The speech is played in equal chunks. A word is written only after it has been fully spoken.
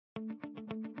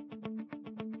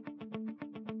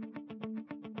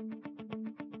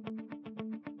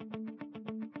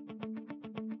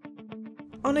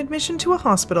On admission to a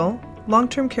hospital,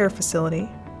 long-term care facility,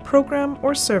 program,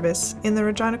 or service in the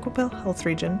Regina Qu'Appelle Health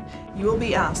Region, you will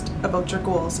be asked about your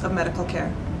goals of medical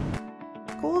care.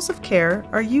 Goals of care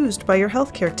are used by your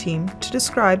healthcare team to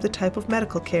describe the type of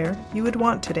medical care you would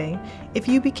want today if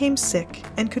you became sick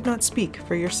and could not speak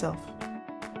for yourself.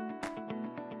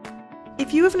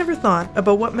 If you have never thought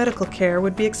about what medical care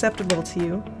would be acceptable to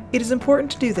you, it is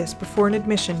important to do this before an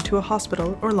admission to a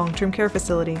hospital or long-term care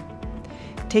facility.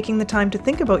 Taking the time to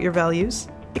think about your values,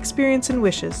 experience, and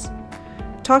wishes,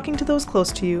 talking to those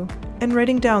close to you, and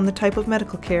writing down the type of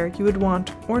medical care you would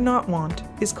want or not want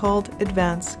is called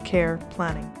advanced care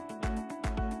planning.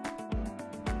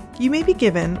 You may be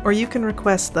given or you can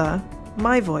request the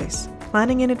My Voice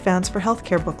Planning in Advance for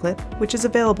Healthcare booklet, which is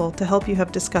available to help you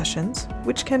have discussions,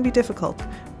 which can be difficult,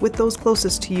 with those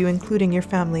closest to you, including your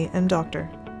family and doctor.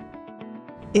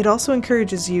 It also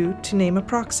encourages you to name a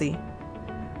proxy.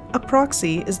 A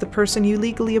proxy is the person you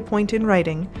legally appoint in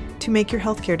writing to make your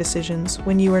healthcare decisions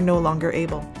when you are no longer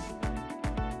able.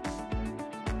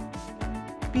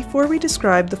 Before we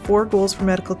describe the 4 goals for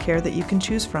medical care that you can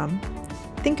choose from,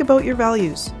 think about your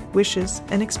values, wishes,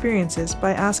 and experiences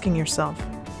by asking yourself,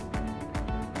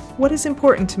 what is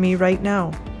important to me right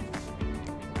now?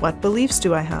 What beliefs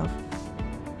do I have?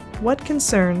 What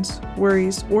concerns,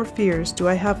 worries, or fears do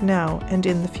I have now and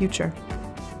in the future?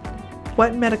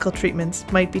 What medical treatments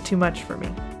might be too much for me?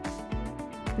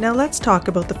 Now let's talk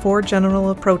about the 4 general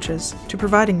approaches to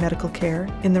providing medical care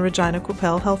in the Regina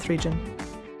Qu'Appelle Health Region.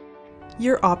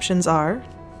 Your options are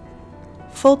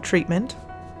full treatment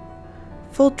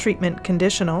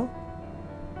conditional,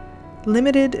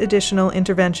 limited additional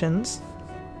interventions,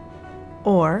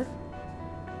 or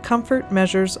comfort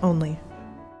measures only.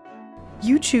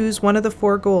 You choose one of the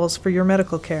 4 goals for your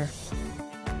medical care.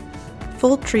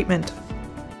 Full treatment.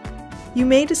 You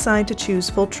may decide to choose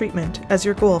full treatment as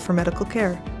your goal for medical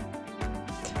care.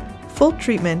 Full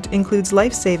treatment includes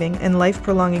life-saving and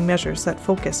life-prolonging measures that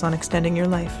focus on extending your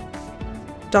life.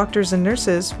 Doctors and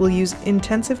nurses will use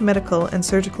intensive medical and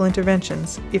surgical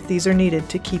interventions if these are needed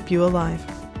to keep you alive.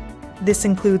 This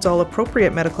includes all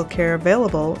appropriate medical care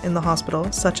available in the hospital,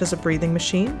 such as a breathing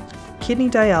machine, kidney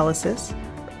dialysis,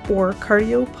 or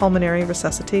cardiopulmonary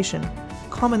resuscitation,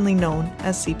 commonly known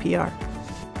as CPR.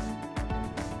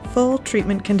 Full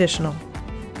treatment conditional.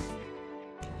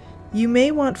 You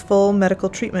may want full medical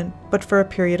treatment, but for a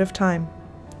period of time.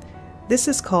 This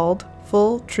is called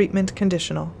full treatment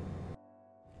conditional.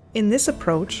 In this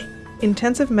approach,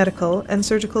 intensive medical and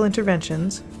surgical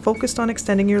interventions focused on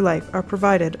extending your life are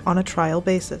provided on a trial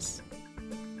basis.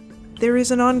 There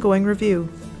is an ongoing review.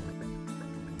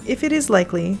 If it is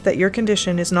likely that your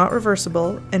condition is not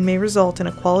reversible and may result in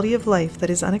a quality of life that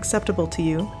is unacceptable to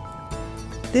you,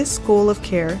 this goal of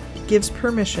care gives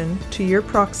permission to your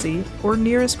proxy or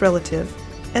nearest relative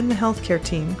and the healthcare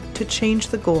team to change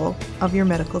the goal of your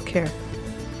medical care.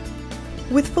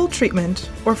 With full treatment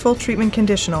or full treatment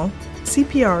conditional,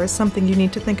 CPR is something you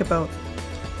need to think about.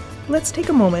 Let's take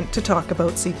a moment to talk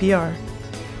about CPR.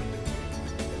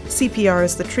 CPR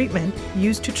is the treatment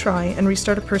used to try and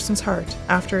restart a person's heart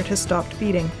after it has stopped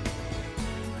beating.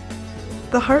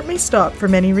 The heart may stop for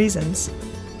many reasons.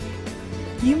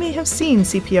 You may have seen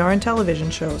CPR in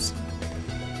television shows.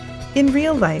 In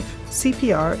real life,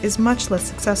 CPR is much less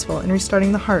successful in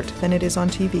restarting the heart than it is on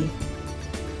TV.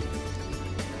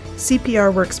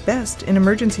 CPR works best in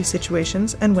emergency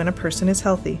situations and when a person is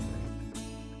healthy.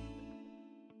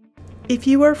 If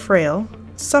you are frail,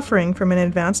 suffering from an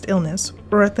advanced illness,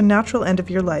 or at the natural end of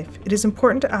your life, it is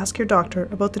important to ask your doctor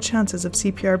about the chances of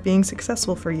CPR being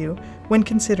successful for you when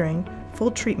considering full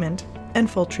treatment and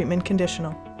full treatment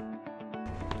conditional.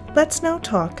 Let's now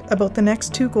talk about the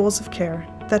next 2 goals of care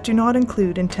that do not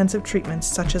include intensive treatments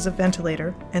such as a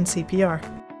ventilator and CPR.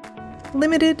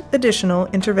 Limited additional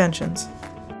interventions.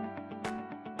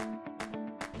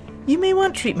 You may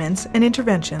want treatments and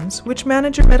interventions which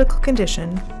manage your medical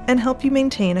condition and help you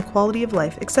maintain a quality of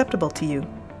life acceptable to you.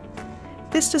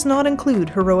 This does not include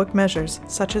heroic measures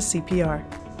such as CPR.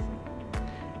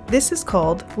 This is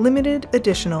called limited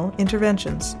additional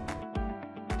interventions.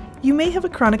 You may have a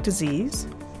chronic disease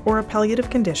or a palliative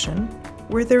condition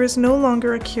where there is no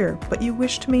longer a cure, but you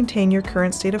wish to maintain your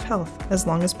current state of health as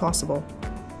long as possible.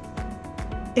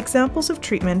 Examples of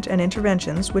treatment and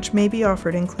interventions which may be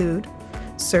offered include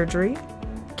surgery,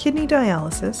 kidney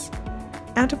dialysis,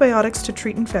 antibiotics to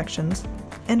treat infections,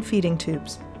 and feeding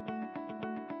tubes.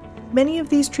 Many of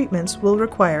these treatments will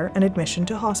require an admission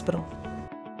to hospital.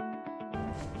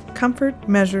 Comfort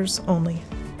measures only.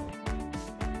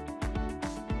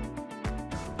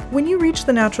 When you reach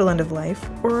the natural end of life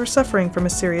or are suffering from a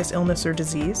serious illness or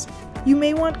disease, you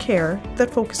may want care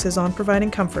that focuses on providing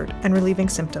comfort and relieving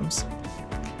symptoms.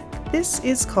 This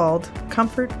is called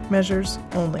comfort measures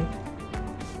only.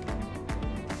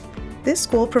 This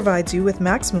goal provides you with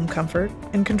maximum comfort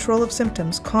and control of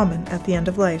symptoms common at the end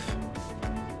of life.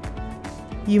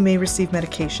 You may receive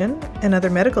medication and other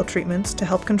medical treatments to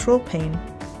help control pain,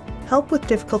 help with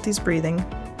difficulties breathing,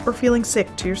 or feeling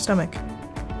sick to your stomach.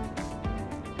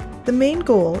 The main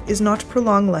goal is not to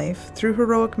prolong life through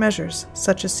heroic measures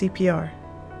such as CPR.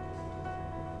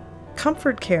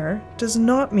 Comfort care does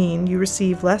not mean you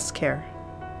receive less care.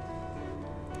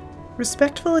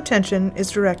 Respectful attention is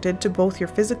directed to both your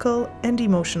physical and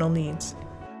emotional needs.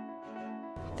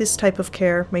 This type of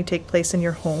care may take place in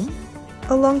your home,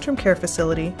 a long-term care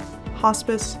facility,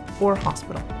 hospice, or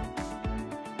hospital.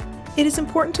 It is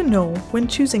important to know when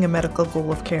choosing a medical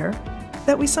goal of care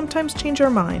that we sometimes change our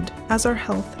mind as our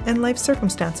health and life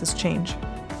circumstances change.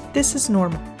 This is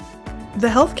normal. The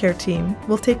healthcare team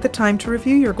will take the time to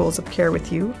review your goals of care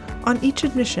with you on each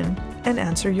admission and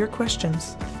answer your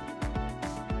questions.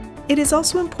 It is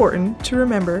also important to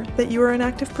remember that you are an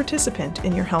active participant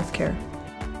in your healthcare.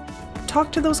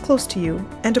 Talk to those close to you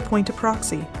and appoint a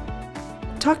proxy.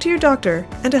 Talk to your doctor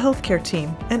and a healthcare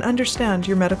team and understand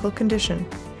your medical condition.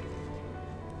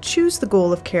 Choose the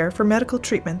goal of care for medical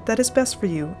treatment that is best for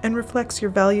you and reflects your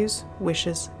values,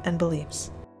 wishes, and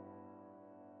beliefs.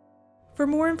 For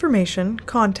more information,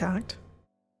 contact